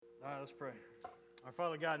All right, let's pray. Our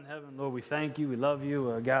Father God in heaven, Lord, we thank you. We love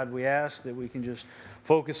you. God, we ask that we can just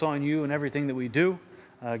focus on you and everything that we do.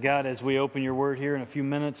 God, as we open your word here in a few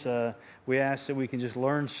minutes, we ask that we can just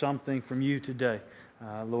learn something from you today.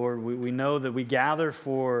 Lord, we know that we gather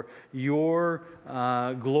for your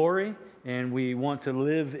glory, and we want to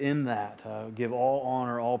live in that. Give all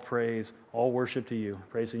honor, all praise, all worship to you.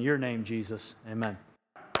 Praise in your name, Jesus. Amen.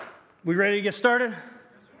 We ready to get started?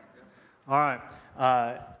 All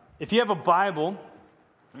right. If you have a Bible,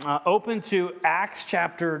 open to Acts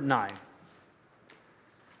chapter 9.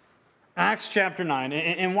 Acts chapter 9.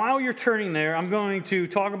 And while you're turning there, I'm going to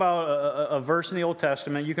talk about a verse in the Old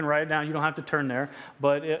Testament. You can write it down. You don't have to turn there.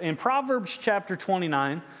 But in Proverbs chapter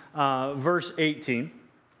 29, verse 18,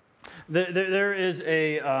 there is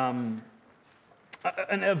a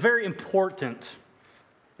very important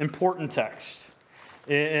text.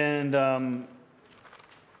 And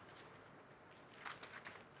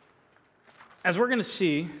as we're going to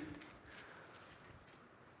see,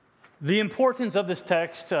 the importance of this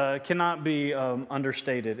text cannot be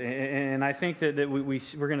understated. And I think that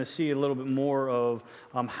we're going to see a little bit more of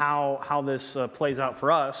how this plays out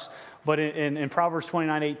for us. But in Proverbs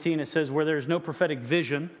 29:18, it says, where there's no prophetic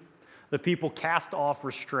vision, the people cast off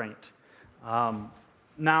restraint.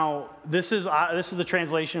 Now, this is a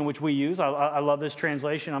translation which we use. I love this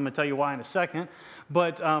translation. I'm going to tell you why in a second.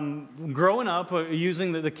 But growing up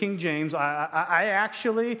using the King James, I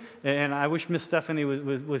actually, and I wish Miss Stephanie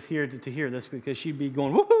was here to hear this because she'd be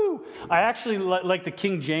going, woohoo! I actually like the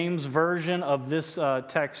King James version of this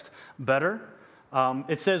text better.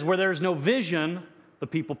 It says, where there is no vision, the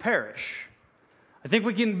people perish. I think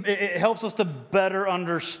it helps us to better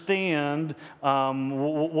understand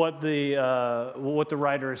what the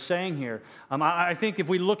writer is saying here. I think if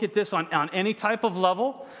we look at this on any type of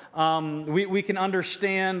level, we can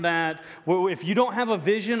understand that if you don't have a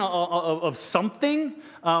vision of something,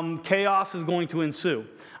 chaos is going to ensue.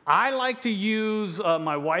 I like to use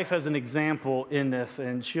my wife as an example in this,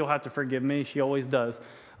 and she'll have to forgive me. She always does.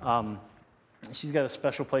 She's got a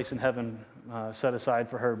special place in heaven set aside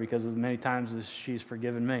for her because of the many times that she's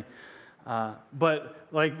forgiven me. But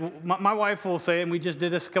like my wife will say, and we just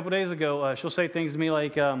did this a couple days ago, she'll say things to me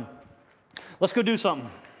like, let's go do something.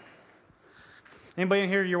 Anybody in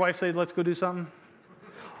here, your wife say, let's go do something?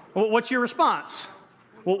 What's your response?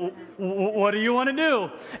 What do you want to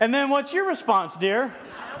do? And then what's your response, dear?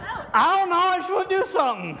 I don't know. I just want to do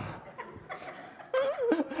something.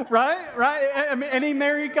 Right? I mean, any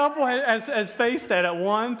married couple has faced that at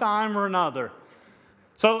one time or another.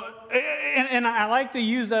 So, and I like to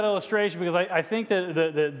use that illustration because I think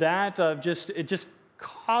that just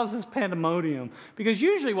causes pandemonium. Because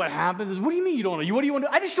usually what happens is, what do you mean you don't know? What do you want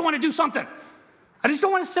to do? I just don't want to do something. I just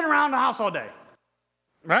don't want to sit around the house all day.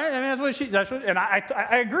 Right? I mean, and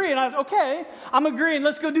I agree. And I was, okay, I'm agreeing.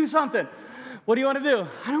 Let's go do something. What do you want to do?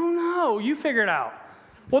 I don't know. You figure it out.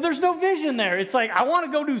 Well, there's no vision there. It's like, I want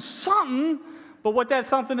to go do something, but what that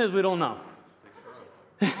something is, we don't know.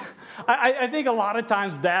 I think a lot of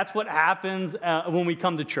times that's what happens when we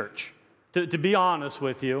come to church. To be honest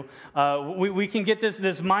with you, we can get this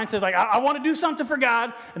mindset like, I want to do something for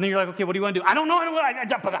God, and then you're like, okay, what do you want to do? I don't know,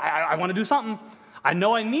 but I want to do something. I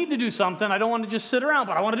know I need to do something. I don't want to just sit around,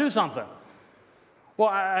 but I want to do something. Well,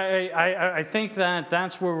 I think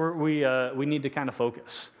that's where we need to kind of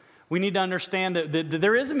focus. We need to understand that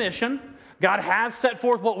there is a mission. God has set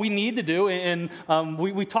forth what we need to do, and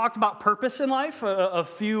we talked about purpose in life a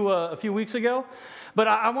few weeks ago. But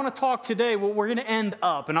I want to talk today. We're going to end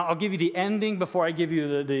up, and I'll give you the ending before I give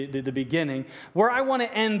you the beginning. Where I want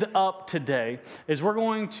to end up today is we're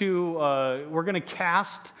going to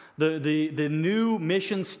cast the new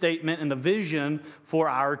mission statement and the vision for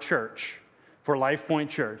our church. For Life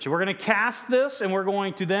Point Church. We're going to cast this, and we're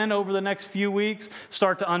going to then, over the next few weeks,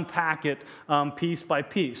 start to unpack it piece by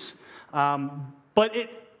piece. But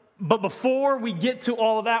before we get to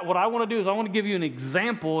all of that, what I want to do is I want to give you an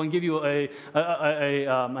example and give you an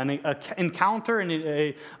encounter and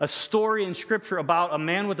a story in Scripture about a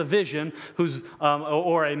man with a vision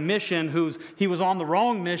or a mission he was on the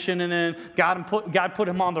wrong mission, and then God put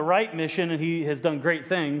him on the right mission, and he has done great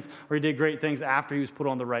things, or he did great things after he was put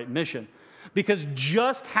on the right mission. Because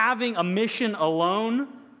just having a mission alone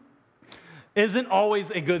isn't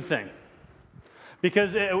always a good thing.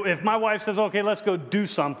 Because if my wife says, okay, let's go do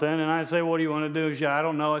something, and I say, what do you want to do? Yeah, I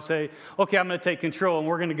don't know. I say, okay, I'm going to take control, and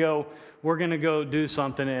we're going to go do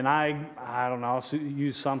something, and I don't know, I'll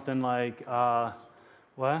use something like,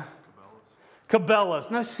 what?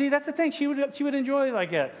 Cabela's. Now, see, that's the thing. She would enjoy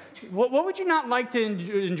like that. What would you not like to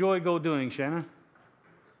enjoy doing, Shannon?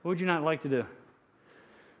 What would you not like to do?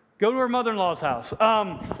 Go to her mother-in-law's house.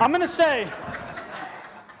 I'm going to say,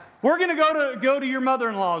 we're going to go to your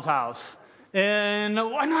mother-in-law's house. And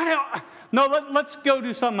why not? No, let's go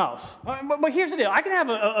do something else. But here's the deal. I can have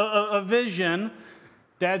a vision.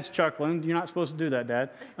 Dad's chuckling. You're not supposed to do that,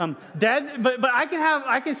 Dad. Dad, but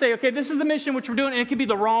I can say, okay, this is the mission which we're doing, and it could be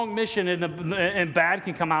the wrong mission, and bad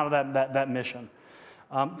can come out of that mission.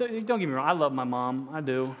 Don't get me wrong. I love my mom. I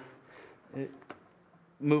do.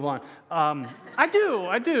 Move on. I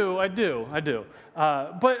do.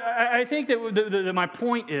 But I think that my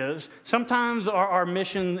point is sometimes our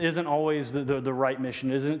mission isn't always the right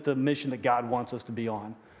mission, isn't the mission that God wants us to be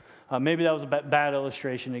on. Maybe that was a bad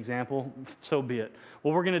illustration example. So be it.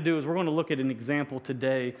 What we're going to do is we're going to look at an example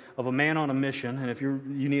today of a man on a mission. And if you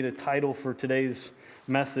need a title for today's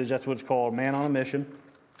message, that's what it's called, Man on a Mission.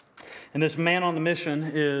 And this man on the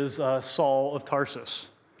mission is Saul of Tarsus.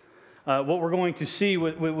 What we're going to see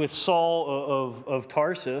with Saul of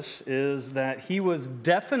Tarsus is that he was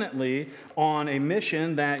definitely on a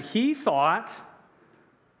mission that he thought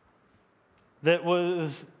that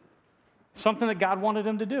was something that God wanted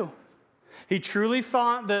him to do. He truly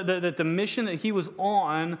thought that the mission that he was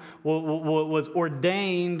on was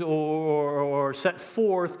ordained or set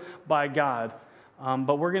forth by God.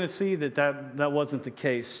 But we're going to see that wasn't the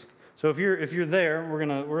case. So if you're there, we're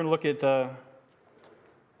going to look at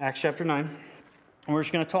Acts chapter 9, and we're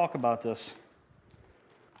just going to talk about this.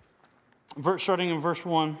 Starting in verse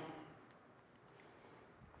 1.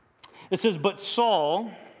 It says, but Saul,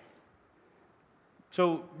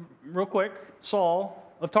 so real quick, Saul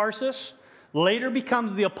of Tarsus later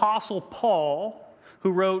becomes the Apostle Paul, who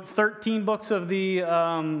wrote 13 books of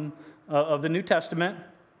the New Testament.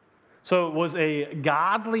 So it was a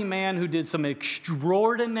godly man who did some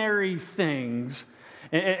extraordinary things.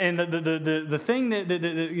 And the thing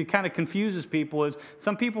that kind of confuses people is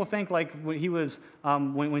some people think like when he was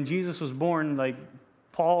when Jesus was born, like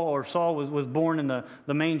Paul or Saul was born in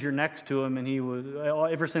the manger next to him, and he was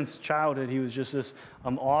ever since childhood he was just this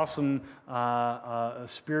awesome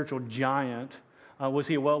spiritual giant. Was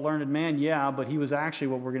he a well-learned man? Yeah, but he was actually,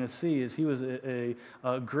 what we're going to see is he was a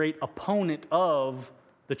great opponent of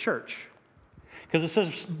the church, because it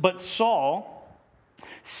says, but Saul,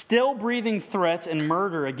 still breathing threats and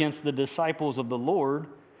murder against the disciples of the Lord,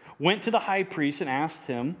 went to the high priest and asked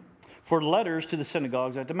him for letters to the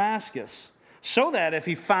synagogues at Damascus, so that if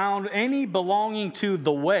he found any belonging to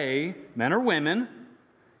the way, men or women,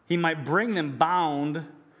 he might bring them bound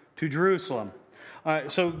to Jerusalem.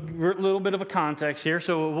 So a little bit of a context here.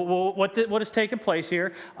 So what has taken place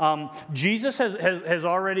here? Jesus has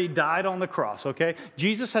already died on the cross, okay?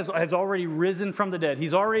 Jesus has already risen from the dead.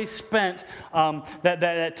 He's already spent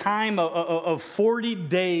that time of 40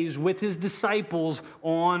 days with his disciples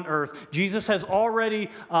on earth. Jesus has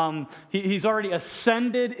already, he's already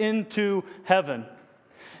ascended into heaven.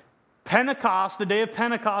 Pentecost, the day of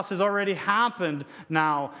Pentecost has already happened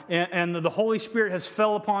now, and the Holy Spirit has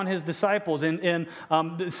fell upon his disciples. And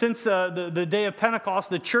since the day of Pentecost,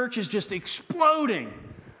 the church is just exploding.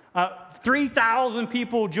 3,000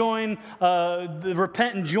 people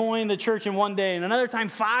repent and join the church in one day, and another time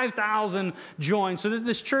 5,000 join. So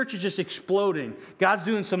this church is just exploding. God's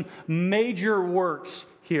doing some major works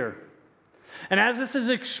here. And as this is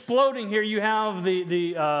exploding here, you have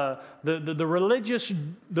the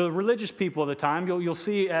religious people of the time. You'll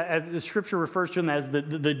see, as the Scripture refers to them as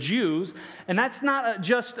the Jews, and that's not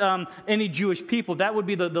just any Jewish people. That would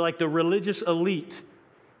be the religious elite.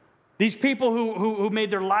 These people who made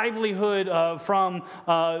their livelihood from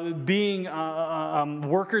being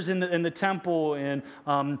workers in the temple and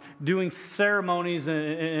doing ceremonies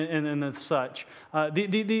and such.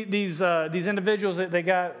 These individuals, they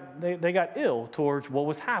got ill towards what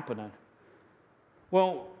was happening.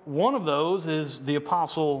 Well, one of those is the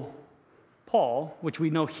Apostle Paul, which we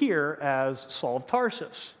know here as Saul of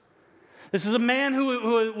Tarsus. This is a man who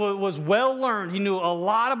was well learned. He knew a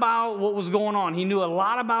lot about what was going on. He knew a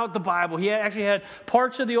lot about the Bible. He actually had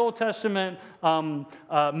parts of the Old Testament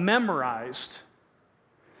memorized.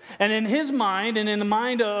 And in his mind, and in the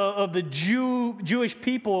mind of the Jewish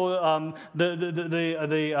people,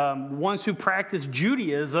 the ones who practiced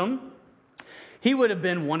Judaism, he would have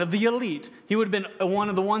been one of the elite. He would have been one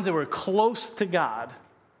of the ones that were close to God.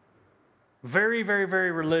 Very, very,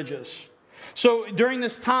 very religious. So during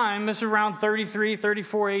this time, this is around 33,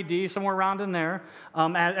 34 AD, somewhere around in there,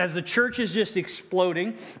 as the church is just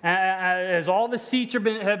exploding, as all the seats have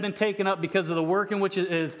been taken up because of the work in which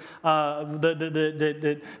the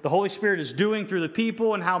Holy Spirit is doing through the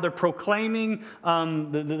people and how they're proclaiming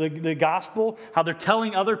the gospel, how they're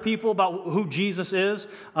telling other people about who Jesus is.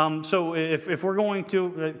 So if we're going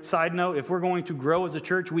to, side note, if we're going to grow as a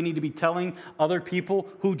church, we need to be telling other people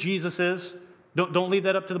who Jesus is. Don't leave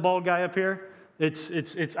that up to the bald guy up here.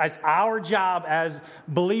 It's our job as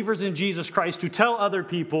believers in Jesus Christ to tell other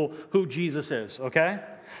people who Jesus is, okay?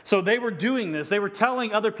 So they were doing this. They were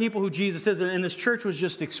telling other people who Jesus is, and this church was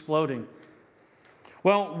just exploding.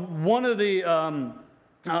 Well, one of the,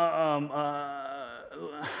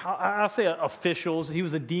 I'll say officials, he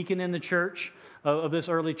was a deacon in the church of this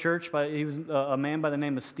early church. He was a man by the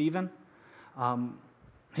name of Stephen.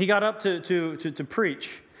 He got up to preach.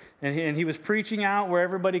 And he was preaching out where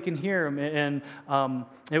everybody can hear him. And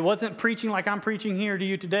it wasn't preaching like I'm preaching here to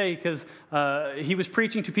you today, because he was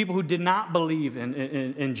preaching to people who did not believe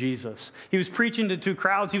in Jesus. He was preaching to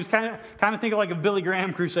crowds. He was kind of thinking like a Billy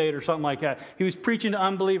Graham crusade or something like that. He was preaching to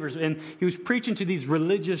unbelievers, and he was preaching to these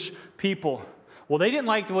religious people. Well, they didn't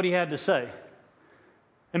like what he had to say.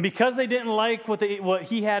 And because they didn't like what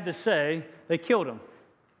he had to say, they killed him.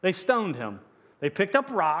 They stoned him. They picked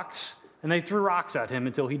up rocks, and they threw rocks at him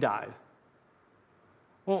until he died.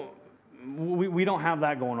 Well, we don't have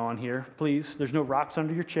that going on here, please. There's no rocks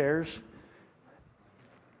under your chairs.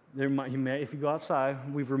 If you go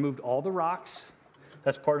outside, we've removed all the rocks.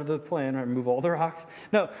 That's part of the plan, right? Remove all the rocks.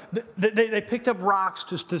 No, they picked up rocks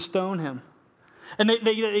to stone him. And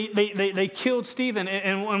they killed Stephen.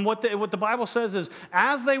 And what the Bible says is,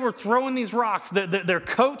 as they were throwing these rocks, their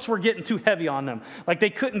coats were getting too heavy on them. Like they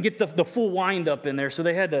couldn't get the full wind up in there, so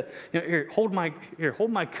they had to, hold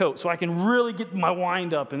my coat so I can really get my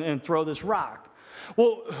wind up and throw this rock.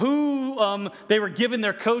 Well, who they were giving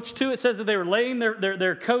their coats to? It says that they were laying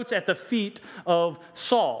their coats at the feet of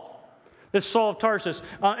Saul. This Saul of Tarsus.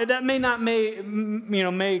 That may not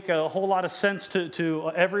make a whole lot of sense to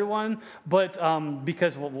everyone, but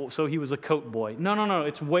because, so he was a coat boy. No.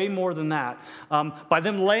 It's way more than that. By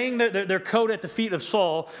them laying their coat at the feet of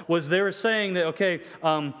Saul, they were saying that, okay,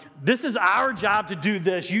 this is our job to do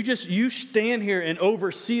this. You stand here and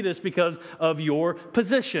oversee this because of your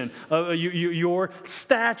position, your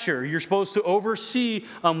stature. You're supposed to oversee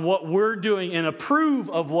what we're doing and approve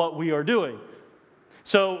of what we are doing.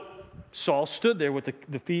 So Saul stood there with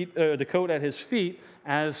the coat at his feet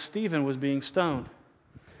as Stephen was being stoned.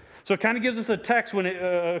 So it kind of gives us a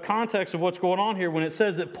context of what's going on here when it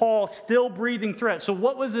says that Paul still breathing threats. So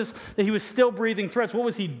what was this that he was still breathing threats? What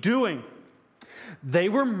was he doing? They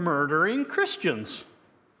were murdering Christians.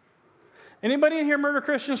 Anybody in here murder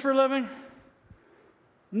Christians for a living?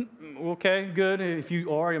 Okay, good. If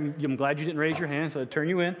you are, I'm glad you didn't raise your hand, so I'd turn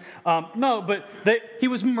you in. No, but he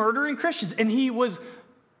was murdering Christians, and he was,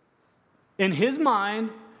 in his mind,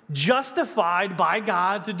 justified by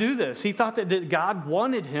God to do this. He thought that God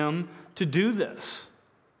wanted him to do this.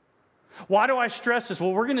 Why do I stress this?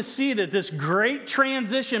 Well, we're going to see that this great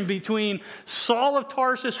transition between Saul of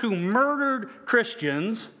Tarsus, who murdered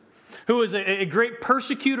Christians, who was a great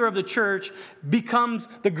persecutor of the church, becomes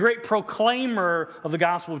the great proclaimer of the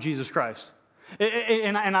gospel of Jesus Christ.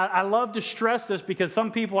 And I love to stress this because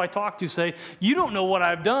some people I talk to say, you don't know what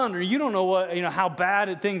I've done, or you don't know how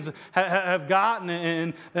bad things have gotten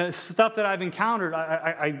and stuff that I've encountered.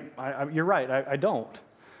 You're right, I don't.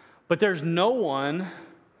 But there's no one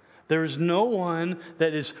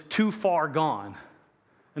that is too far gone.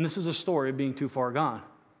 And this is a story of being too far gone.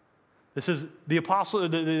 This is the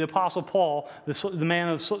Apostle Paul, the man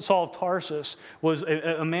of Saul of Tarsus, was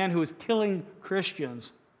a man who was killing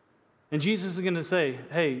Christians. And Jesus is going to say,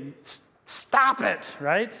 hey, stop it,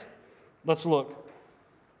 right? Let's look.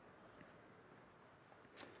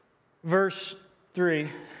 Verse 3.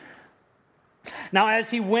 Now, as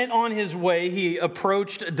he went on his way, he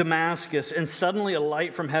approached Damascus, and suddenly a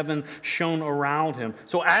light from heaven shone around him.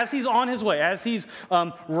 So as he's on his way, as he's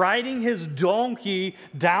riding his donkey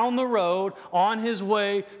down the road on his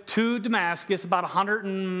way to Damascus, about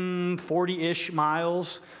 140-ish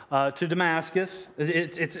miles to Damascus.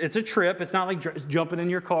 It's a trip. It's not like jumping in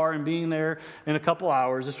your car and being there in a couple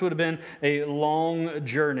hours. This would have been a long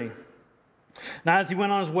journey. Now, as he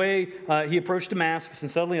went on his way, he approached Damascus,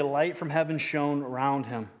 and suddenly a light from heaven shone around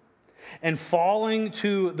him. And falling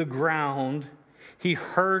to the ground, he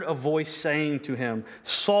heard a voice saying to him,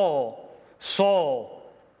 Saul,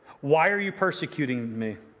 Saul, why are you persecuting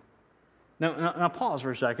me? Now pause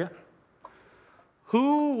for a second.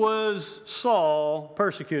 Who was Saul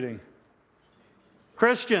persecuting?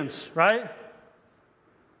 Christians, right?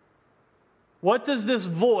 What does this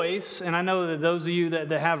voice, and I know that those of you that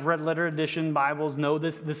have red letter edition Bibles know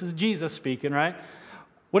this is Jesus speaking, right?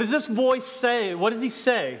 What does this voice say? What does he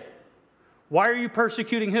say? Why are you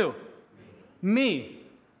persecuting who? Me.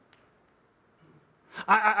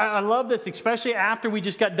 I love this, especially after we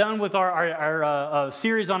just got done with our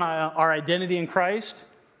series on our identity in Christ.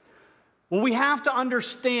 What we have to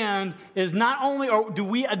understand is not only do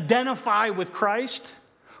we identify with Christ,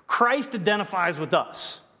 Christ identifies with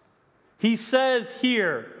us. He says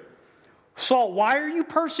here, Saul, why are you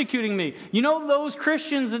persecuting me? You know those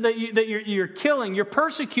Christians that you're killing, you're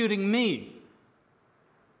persecuting me.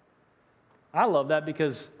 I love that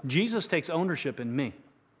because Jesus takes ownership in me.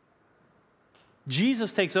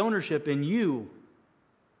 Jesus takes ownership in you.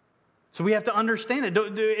 So we have to understand it.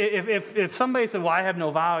 If somebody said, well, I have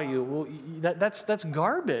no value, well, that's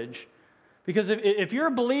garbage. Because if you're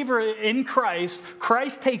a believer in Christ,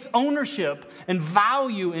 Christ takes ownership and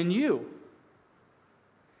value in you.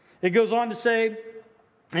 It goes on to say,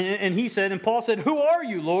 and he said, and Paul said, who are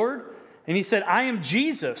you, Lord? And he said, I am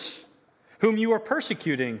Jesus, whom you are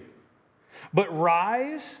persecuting. But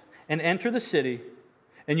rise and enter the city,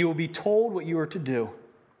 and you will be told what you are to do.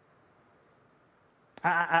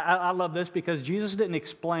 I love this because Jesus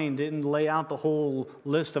didn't lay out the whole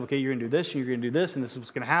list of, okay, you're going to do this, and you're going to do this, and this is what's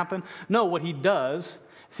going to happen. No, what he does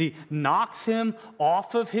is he knocks him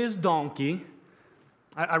off of his donkey.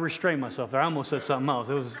 I restrained myself there. I almost said something else.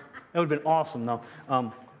 It would have been awesome, though.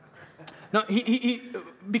 No,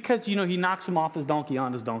 because, he knocks him off his donkey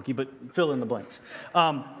on his donkey, but fill in the blanks.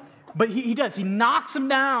 But he does. He knocks him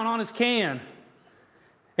down on his can.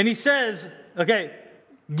 And he says, okay,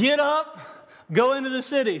 get up, go into the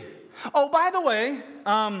city. Oh, by the way,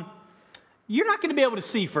 you're not going to be able to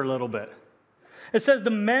see for a little bit. It says the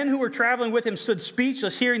men who were traveling with him stood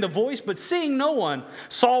speechless, hearing the voice, but seeing no one.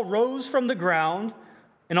 Saul rose from the ground,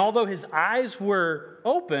 and although his eyes were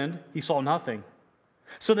opened, he saw nothing.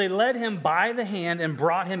 So they led him by the hand and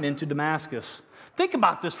brought him into Damascus. Think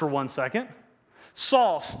about this for 1 second.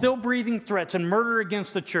 Saul, still breathing threats and murder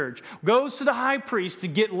against the church, goes to the high priest to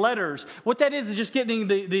get letters. What that is just getting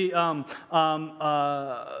the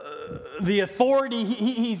authority.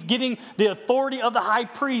 He's getting the authority of the high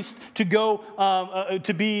priest to go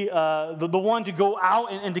to be the one to go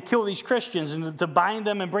out and to kill these Christians and to bind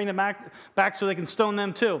them and bring them back so they can stone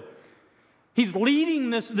them too. He's leading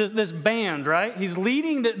this band, right? He's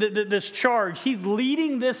leading this charge. He's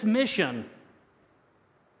leading this mission.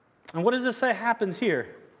 And what does this say happens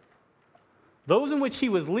here? Those in which he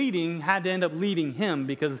was leading had to end up leading him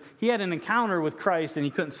because he had an encounter with Christ and he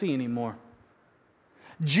couldn't see anymore.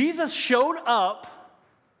 Jesus showed up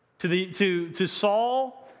to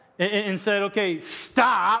Saul and said, okay,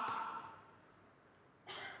 stop.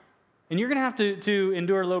 And you're going to have to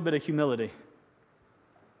endure a little bit of humility.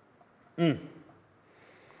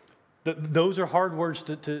 Those are hard words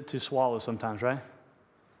to swallow sometimes, right?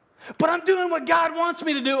 But I'm doing what God wants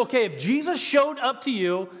me to do. Okay, if Jesus showed up to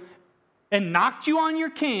you and knocked you on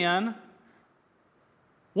your can,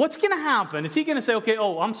 what's going to happen? Is he going to say, okay,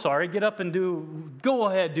 oh, I'm sorry, get up and go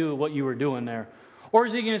ahead, do what you were doing there? Or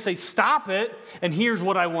is he going to say, stop it, and here's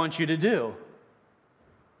what I want you to do?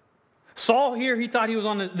 Saul here, he thought he was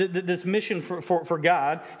on this mission for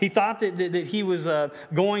God. He thought that he was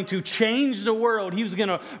going to change the world. He was going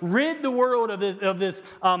to rid the world of this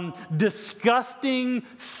disgusting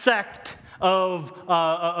sect of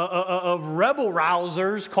rebel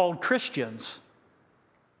rousers called Christians.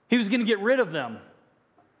 He was going to get rid of them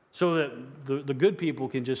so that the good people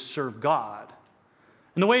can just serve God.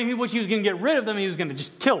 And the way in which he was going to get rid of them, he was going to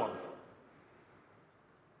just kill them.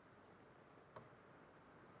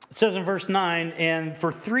 It says in verse 9, and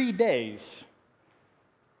for 3 days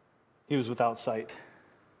he was without sight,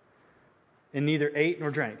 and neither ate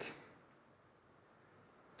nor drank.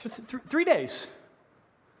 So 3 days.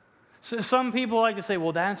 So some people like to say,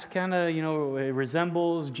 well, that's kind of, it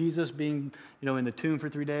resembles Jesus being, in the tomb for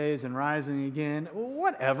 3 days and rising again.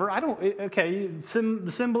 Whatever.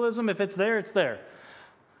 The symbolism, if it's there, it's there.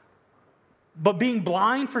 But being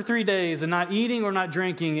blind for 3 days and not eating or not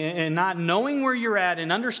drinking and not knowing where you're at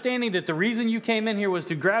and understanding that the reason you came in here was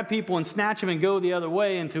to grab people and snatch them and go the other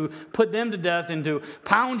way and to put them to death and to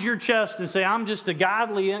pound your chest and say, I'm just a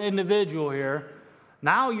godly individual here.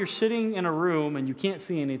 Now you're sitting in a room and you can't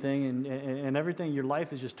see anything and everything, your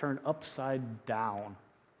life is just turned upside down.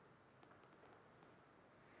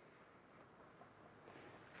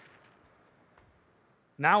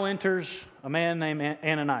 Now enters a man named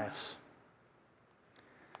Ananias.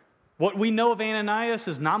 What we know of Ananias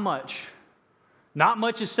is not much. Not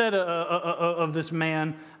much is said of this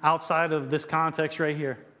man outside of this context right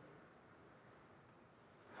here.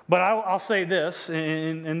 But I'll say this,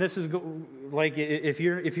 and this is like if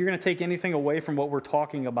you're going to take anything away from what we're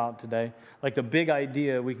talking about today, like the big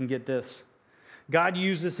idea, we can get this. God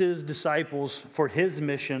uses his disciples for his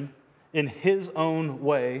mission in his own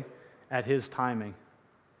way at his timing.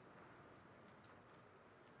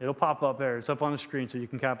 It'll pop up there. It's up on the screen so you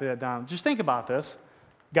can copy that down. Just think about this.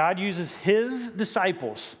 God uses his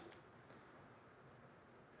disciples.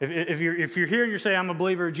 If you're here and you're saying, I'm a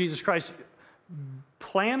believer of Jesus Christ,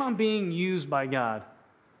 plan on being used by God.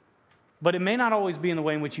 But it may not always be in the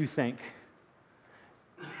way in which you think.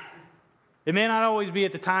 It may not always be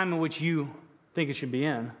at the time in which you think it should be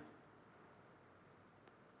in.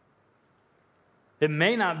 It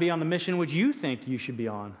may not be on the mission which you think you should be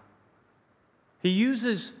on. He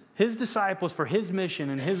uses his disciples for his mission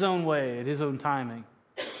in his own way, at his own timing.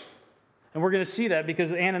 And we're going to see that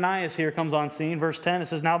because Ananias here comes on scene. Verse 10, it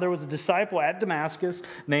says, Now there was a disciple at Damascus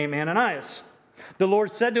named Ananias. The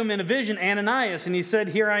Lord said to him in a vision, Ananias, and he said,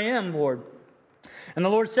 Here I am, Lord. And the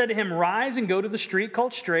Lord said to him, Rise and go to the street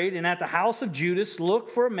called Straight, and at the house of Judas look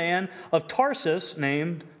for a man of Tarsus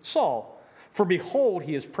named Saul. For behold,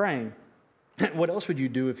 he is praying. What else would you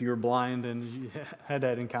do if you were blind and you had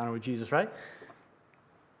that encounter with Jesus, right?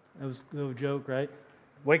 That was a little joke, right?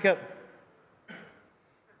 Wake up.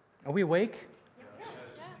 Are we awake? Yes.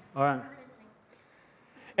 All right.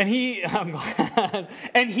 I'm glad.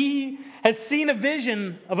 And he has seen a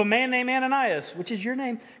vision of a man named Ananias, which is your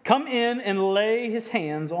name, come in and lay his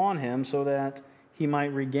hands on him so that he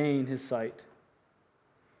might regain his sight.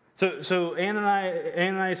 So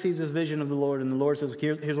Ananias sees this vision of the Lord, and the Lord says,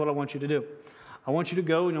 here's what I want you to do. I want you to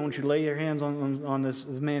go and I want you to lay your hands on this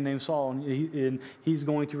man named Saul, and he's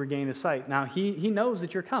going to regain his sight. Now, he knows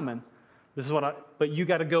that you're coming. But you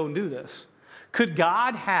got to go and do this. Could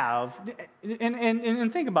God have,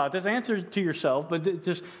 and think about this, answer to yourself, but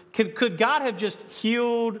just, could God have just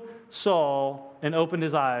healed Saul and opened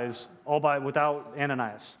his eyes without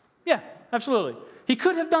Ananias? Yeah, absolutely. He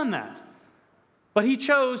could have done that. But he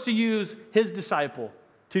chose to use his disciple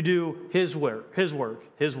to do his work, his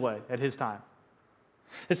way, at his time.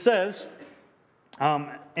 It says,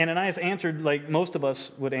 Ananias answered like most of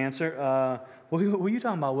us would answer, what are you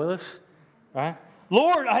talking about, Willis? Right?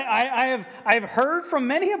 Lord, I have heard from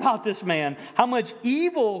many about this man, how much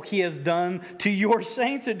evil he has done to your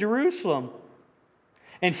saints at Jerusalem.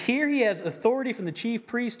 And here he has authority from the chief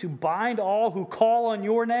priest to bind all who call on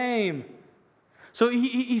your name. So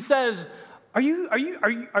he says, Are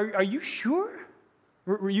you sure?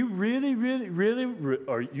 Were you really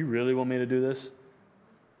want me to do this?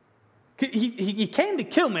 He came to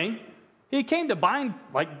kill me. He came to bind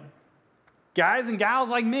like guys and gals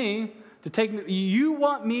like me to take me. You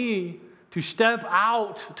want me to step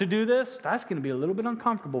out to do this? That's going to be a little bit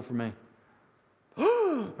uncomfortable for me.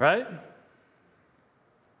 Right?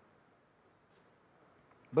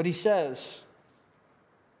 But he says,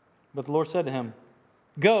 but the Lord said to him,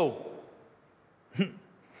 Go.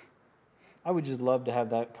 I would just love to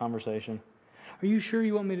have that conversation. Are you sure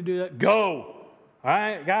you want me to do that? Go. All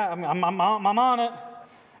right, God, I'm on it.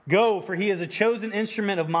 Go, for he is a chosen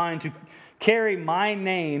instrument of mine to carry my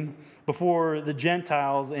name before the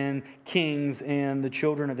Gentiles and kings and the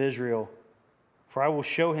children of Israel. For I will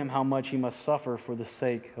show him how much he must suffer for the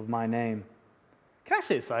sake of my name. Can I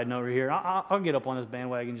say a side note over here? I'll get up on this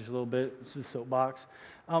bandwagon just a little bit. This is a soapbox.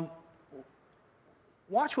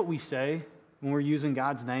 Watch what we say when we're using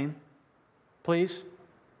God's name, please.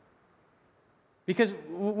 Because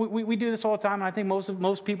we do this all the time, and I think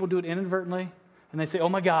most people do it inadvertently, and they say, oh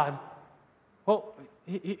my God. Well,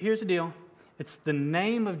 here's the deal. It's the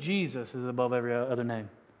name of Jesus is above every other name.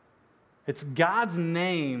 It's God's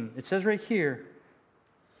name. It says right here,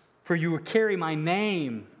 for you will carry my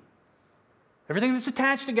name. Everything that's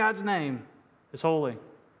attached to God's name is holy.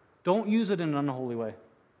 Don't use it in an unholy way.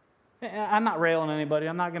 I'm not railing anybody.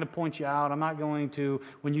 I'm not going to point you out. I'm not going to,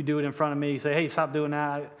 when you do it in front of me, say, hey, stop doing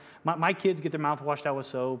that. My kids get their mouth washed out with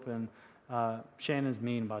soap, and Shannon's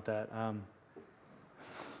mean about that.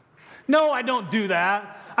 No, I don't do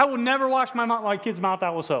that. I will never wash my kid's mouth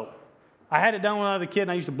out with soap. I had it done when I was a kid,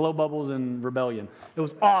 and I used to blow bubbles in rebellion. It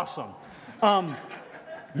was awesome. Ask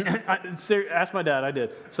my dad, I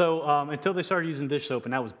did. So until they started using dish soap,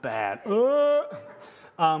 and that was bad.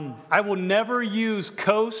 I will never use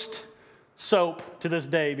Coast soap to this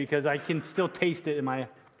day because I can still taste it in my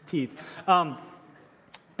teeth.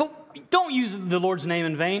 But don't use the Lord's name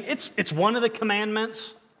in vain. It's one of the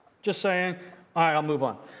commandments. Just saying. All right, I'll move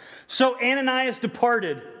on. So Ananias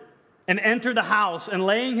departed and entered the house, and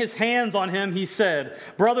laying his hands on him, he said,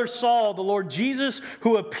 Brother Saul, the Lord Jesus,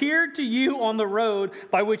 who appeared to you on the road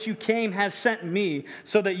by which you came, has sent me,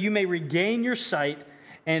 so that you may regain your sight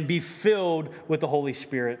and be filled with the Holy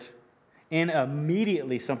Spirit. And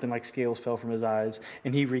immediately something like scales fell from his eyes,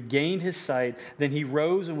 and he regained his sight. Then he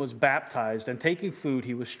rose and was baptized, and taking food,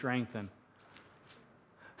 he was strengthened.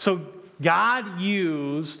 So God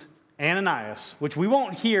used Ananias, which we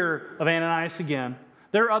won't hear of Ananias again.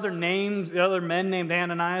 There are other names, other men named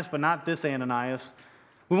Ananias, but not this Ananias.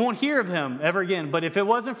 We won't hear of him ever again. But if it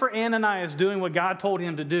wasn't for Ananias doing what God told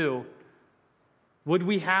him to do, would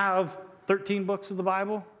we have 13 books of the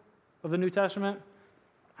Bible, of the New Testament?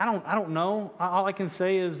 I don't know. All I can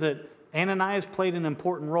say is that Ananias played an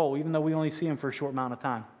important role, even though we only see him for a short amount of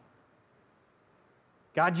time.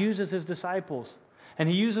 God uses his disciples, and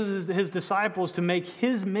he uses his disciples to make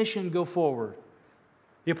his mission go forward.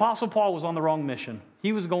 The Apostle Paul was on the wrong mission.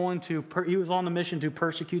 He was on the mission to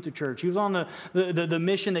persecute the church. He was on the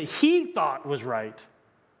mission that he thought was right.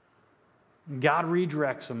 God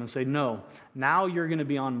redirects him and say, no, now you're going to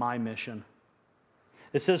be on my mission.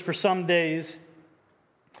 It says, for some days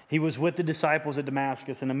he was with the disciples at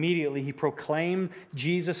Damascus, and immediately he proclaimed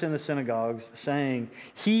Jesus in the synagogues, saying,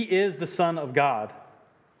 he is the Son of God.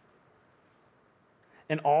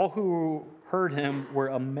 And all who heard him were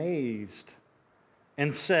amazed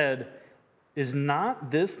and said, is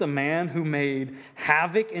not this the man who made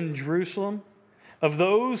havoc in Jerusalem of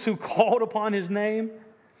those who called upon his name?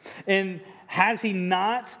 And has he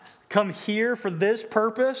not come here for this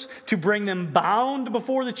purpose, to bring them bound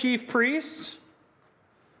before the chief priests?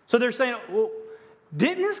 So they're saying, well,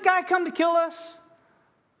 didn't this guy come to kill us?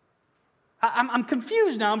 I'm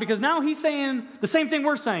confused now, because now he's saying the same thing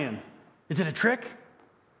we're saying. Is it a trick?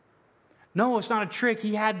 No, it's not a trick.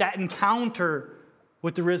 He had that encounter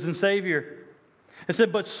with the risen Savior. It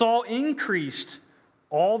said, but Saul increased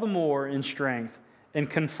all the more in strength and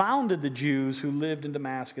confounded the Jews who lived in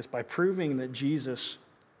Damascus by proving that Jesus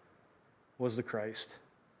was the Christ.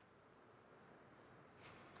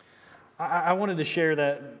 I wanted to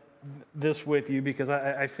share this with you because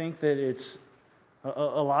I think that it's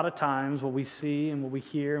a lot of times what we see and what we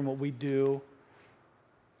hear and what we do,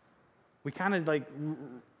 we kind of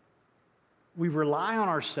we rely on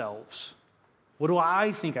ourselves. What do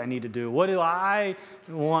I think I need to do? What do I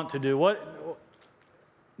want to do?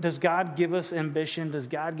 Does God give us ambition? Does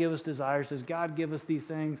God give us desires? Does God give us these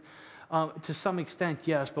things? To some extent,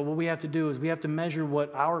 yes. But what we have to do is we have to measure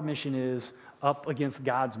what our mission is up against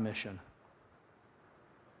God's mission.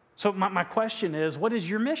 So my question is, what is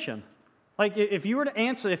your mission? Like, if you were to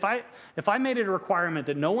answer, if I made it a requirement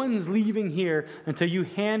that no one's leaving here until you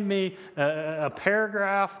hand me a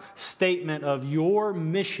paragraph statement of your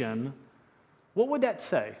mission, what would that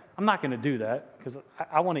say? I'm not going to do that because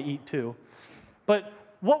I want to eat too. But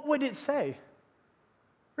what would it say?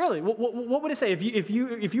 Really, what would it say if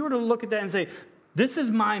you were to look at that and say, this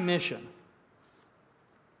is my mission?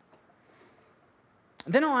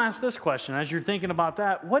 Then I'll ask this question as you're thinking about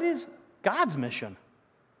that. What is God's mission?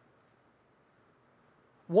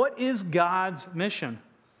 What is God's mission?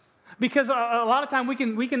 Because a lot of time we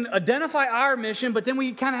can identify our mission, but then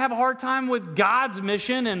we kind of have a hard time with God's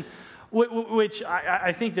mission, and which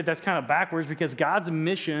I think that's kind of backwards, because God's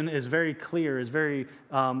mission is very clear, is very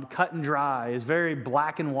cut and dry, is very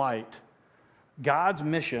black and white. God's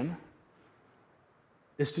mission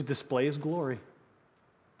is to display his glory.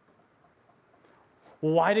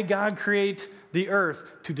 Why did God create the earth?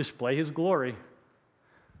 To display his glory.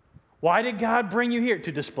 Why did God bring you here?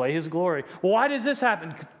 To display his glory. Why does this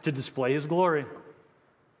happen? To display his glory.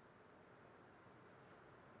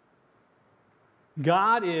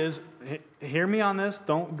 God is, hear me on this,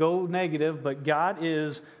 don't go negative, but God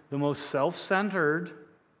is the most self-centered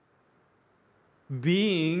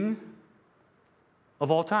being of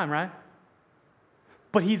all time, right?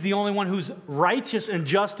 But he's the only one who's righteous and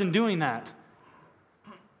just in doing that.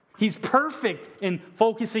 He's perfect in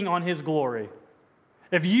focusing on his glory.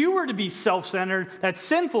 If you were to be self-centered, that's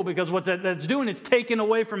sinful, because what that's doing is taken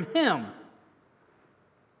away from him.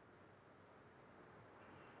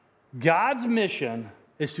 God's mission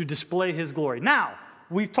is to display his glory. Now,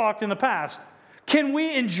 we've talked in the past, can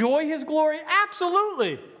we enjoy his glory?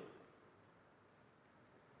 Absolutely.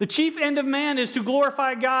 The chief end of man is to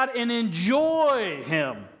glorify God and enjoy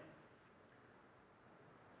him.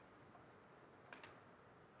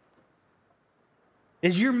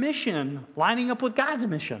 Is your mission lining up with God's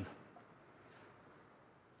mission?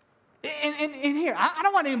 And here, I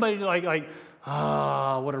don't want anybody to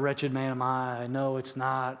what a wretched man am I. No, it's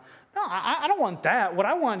not. No, I don't want that. What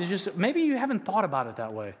I want is just, maybe you haven't thought about it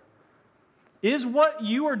that way. is what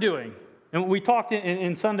you are doing, and we talked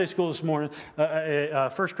in Sunday school this morning,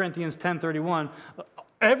 1 Corinthians 10:31,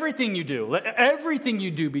 everything you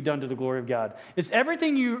do be done to the glory of God. Is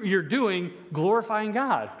everything you're doing glorifying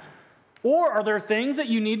God? Or are there things that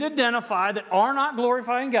you need to identify that are not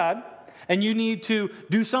glorifying God, and you need to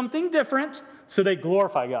do something different so they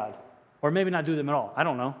glorify God? Or maybe not do them at all. I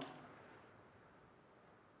don't know.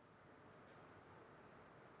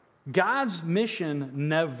 God's mission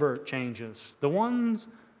never changes.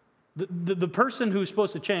 The person who's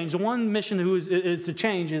supposed to change, the one mission who is to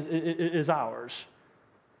change is ours.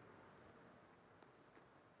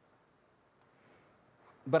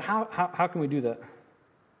 But how can we do that?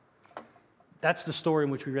 That's the story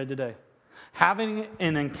in which we read today. Having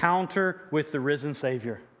an encounter with the risen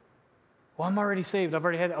Savior. Well, I'm already saved. I've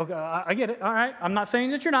already had it. Okay, I get it. All right. I'm not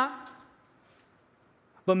saying that you're not.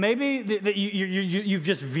 But maybe that you've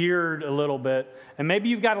just veered a little bit. And maybe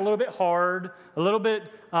you've got a little bit hard, a little bit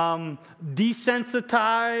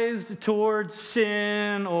desensitized towards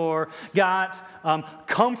sin, or got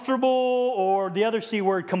comfortable, or the other C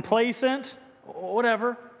word, complacent,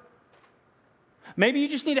 whatever. Maybe you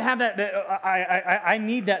just need to have that I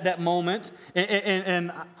need that moment.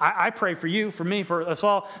 And I pray for you, for me, for us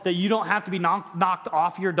all, that you don't have to be knocked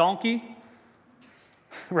off your donkey,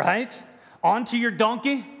 right? Onto your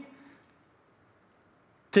donkey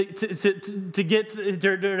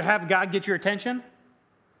to have God get your attention.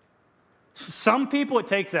 Some people, it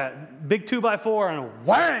takes that big 2x4 and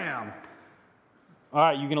wham! All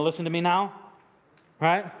right, you going to listen to me now?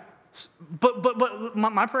 Right? But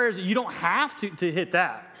my prayer is that you don't have to hit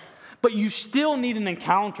that. But you still need an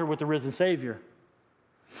encounter with the risen Savior.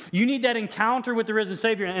 You need that encounter with the risen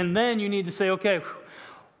Savior, and then you need to say, okay,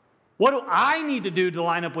 what do I need to do to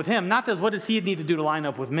line up with Him? Not what does He need to do to line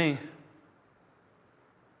up with me?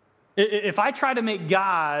 If I try to make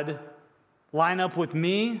God line up with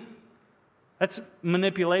me, that's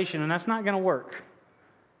manipulation, and that's not going to work.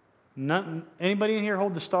 Anybody in here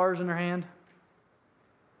hold the stars in their hand?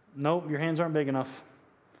 Nope, your hands aren't big enough.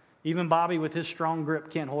 Even Bobby, with his strong grip,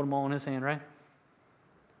 can't hold them all in his hand, right?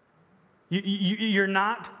 You're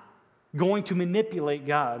not going to manipulate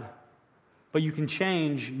God, but you can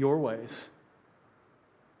change your ways.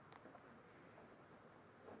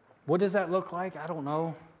 What does that look like? I don't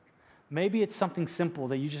know. Maybe it's something simple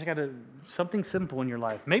that you just got to, something simple in your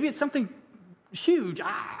life. Maybe it's something huge.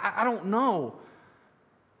 I don't know.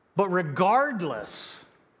 But regardless,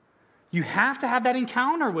 you have to have that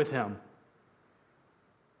encounter with Him.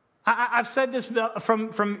 I've said this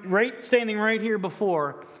from standing right here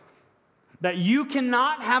before, that you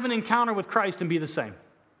cannot have an encounter with Christ and be the same.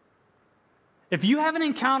 If you have an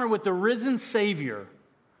encounter with the risen Savior,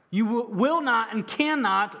 you will not and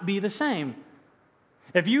cannot be the same.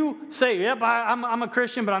 If you say, yep, I'm a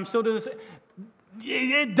Christian, but I'm still doing this,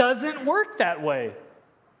 it doesn't work that way.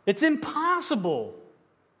 It's impossible.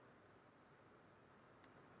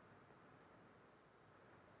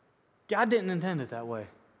 God didn't intend it that way.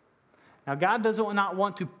 Now, God doesn't not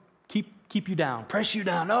want to keep you down, press you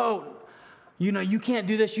down. No, you can't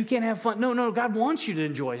do this. You can't have fun. No, God wants you to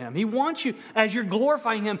enjoy Him. He wants you, as you're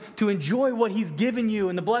glorifying Him, to enjoy what He's given you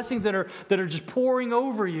and the blessings that are just pouring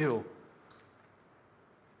over you.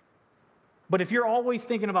 But if you're always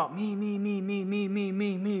thinking about me,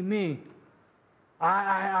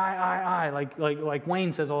 I, like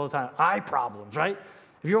Wayne says all the time, I problems, right?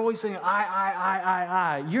 If you're always saying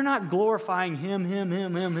I, you're not glorifying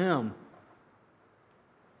Him.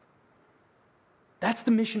 That's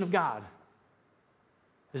the mission of God.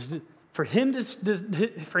 For him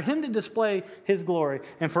to display His glory,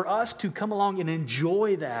 and for us to come along and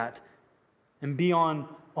enjoy that and be on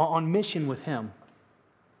mission with Him.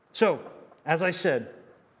 So, as I said,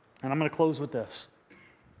 and I'm going to close with this,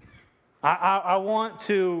 I want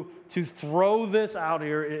to throw this out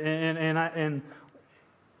here, and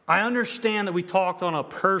I understand that we talked on a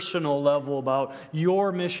personal level about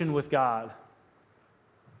your mission with God.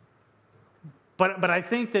 But I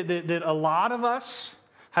think that a lot of us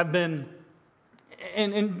have been,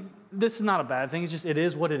 and this is not a bad thing, it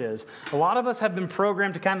is what it is. A lot of us have been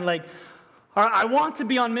programmed to kind of like, all right, I want to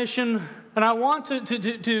be on mission, and I want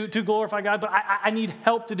to glorify God, but I need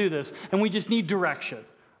help to do this, and we just need direction,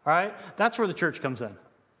 all right? That's where the church comes in.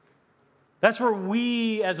 That's where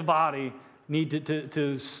we as a body need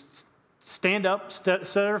to stand up,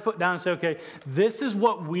 set our foot down and say, okay, this is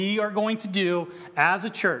what we are going to do as a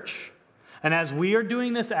church. And as we are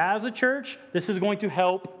doing this as a church, this is going to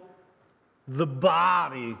help the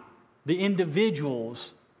body, the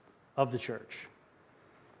individuals of the church.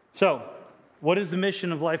 So, what is the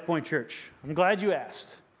mission of Life Point Church? I'm glad you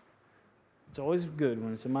asked. It's always good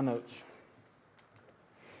when it's in my notes.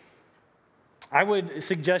 I would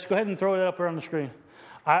suggest, go ahead and throw it up here on the screen.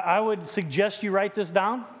 I would suggest you write this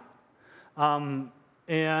down. As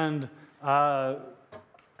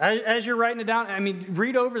you're writing it down, I mean,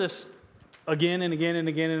 read over this again and again and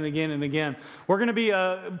again and again and again. We're going to be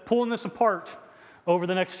pulling this apart over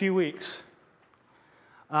the next few weeks.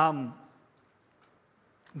 But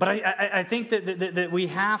I think that we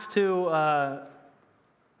have to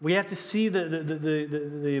see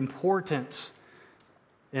the importance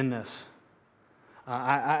in this.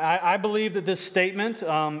 I believe that this statement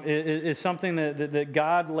is something that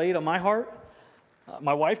God laid on my heart.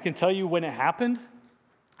 My wife can tell you when it happened.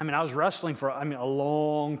 I mean, I was wrestling for a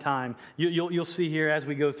long time. You'll see here as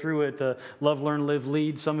we go through it, love, learn, live,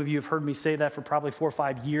 lead. Some of you have heard me say that for probably 4 or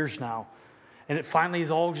 5 years now. And it finally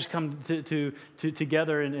has all just come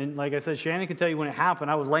together. And like I said, Shannon can tell you when it happened.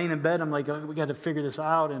 I was laying in bed. I'm like, oh, we got to figure this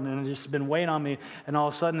out. And it's just been weighing on me. And all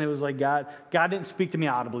of a sudden, it was like God didn't speak to me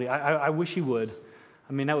audibly. I wish he would.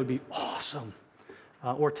 I mean, that would be awesome.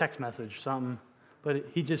 Or text message, something. But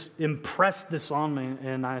he just impressed this on me.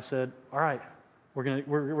 And I said, all right, we're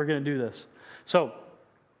gonna do this. So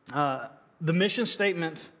the mission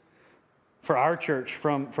statement for our church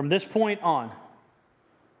from this point on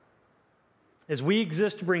is we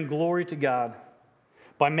exist to bring glory to God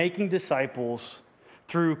by making disciples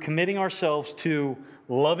through committing ourselves to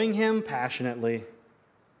loving him passionately,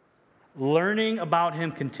 learning about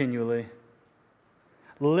him continually,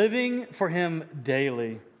 living for him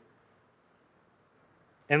daily,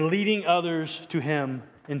 and leading others to him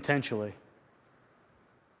intentionally.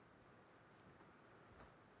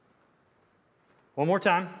 One more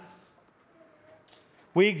time.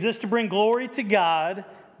 We exist to bring glory to God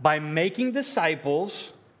by making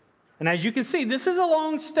disciples. And as you can see, this is a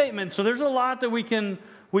long statement, so there's a lot that we can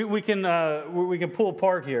pull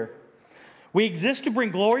apart here. We exist to bring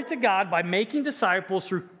glory to God by making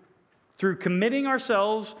disciples through committing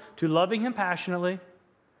ourselves to loving him passionately,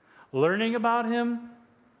 learning about him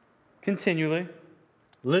continually,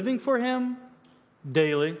 living for him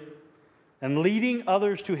daily, and leading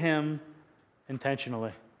others to him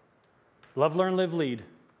intentionally. Love, learn, live, lead.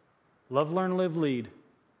 Love, learn, live, lead.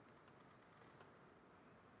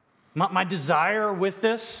 My desire with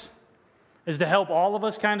this is to help all of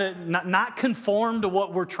us kind of not conform to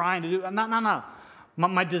what we're trying to do. No.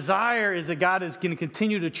 My desire is that God is going to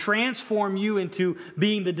continue to transform you into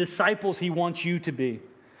being the disciples he wants you to be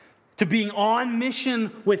being on mission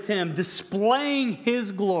with him, displaying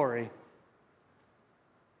his glory.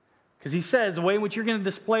 Because he says the way in which you're going to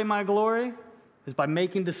display my glory is by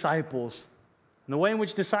making disciples. And the way in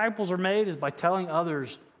which disciples are made is by telling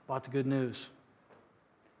others about the good news.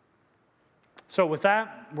 So with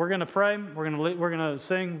that, we're going to pray. We're going to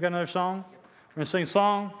sing. We've got another song. We're going to sing a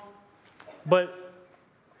song. But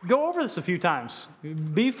go over this a few times.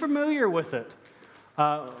 Be familiar with it.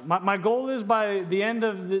 My goal is by the end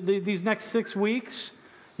of these next 6 weeks,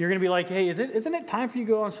 you're going to be like, hey, isn't it time for you to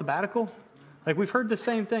go on sabbatical? Like we've heard the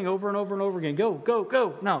same thing over and over and over again. Go, go,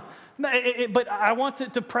 go. No. But I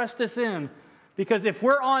want to press this in. Because if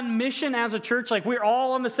we're on mission as a church, like we're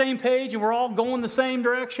all on the same page and we're all going the same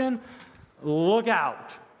direction, look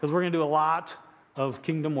out, because we're going to do a lot of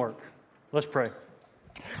kingdom work. Let's pray.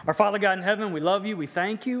 Our Father God in heaven, we love you. We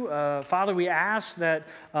thank you. Father, we ask that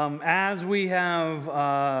as we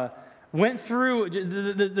have went through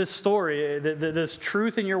this story, this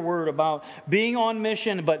truth in your word about being on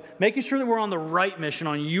mission, but making sure that we're on the right mission,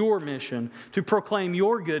 on your mission, to proclaim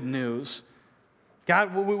your good news.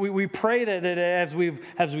 God, we pray that as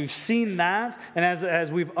we've seen that, and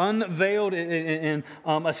as we've unveiled and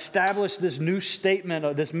established this new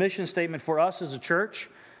statement, this mission statement for us as a church,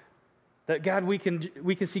 that God, we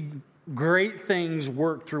can see great things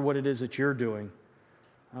work through what it is that you're doing.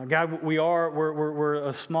 God, we're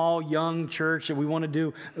a small, young church, and we want to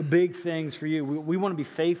do big things for you. We want to be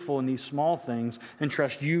faithful in these small things and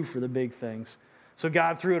trust you for the big things. So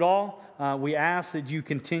God, through it all, we ask that you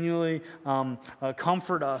continually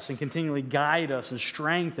comfort us and continually guide us and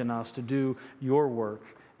strengthen us to do your work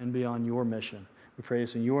and be on your mission. We pray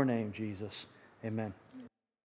this in your name, Jesus. Amen.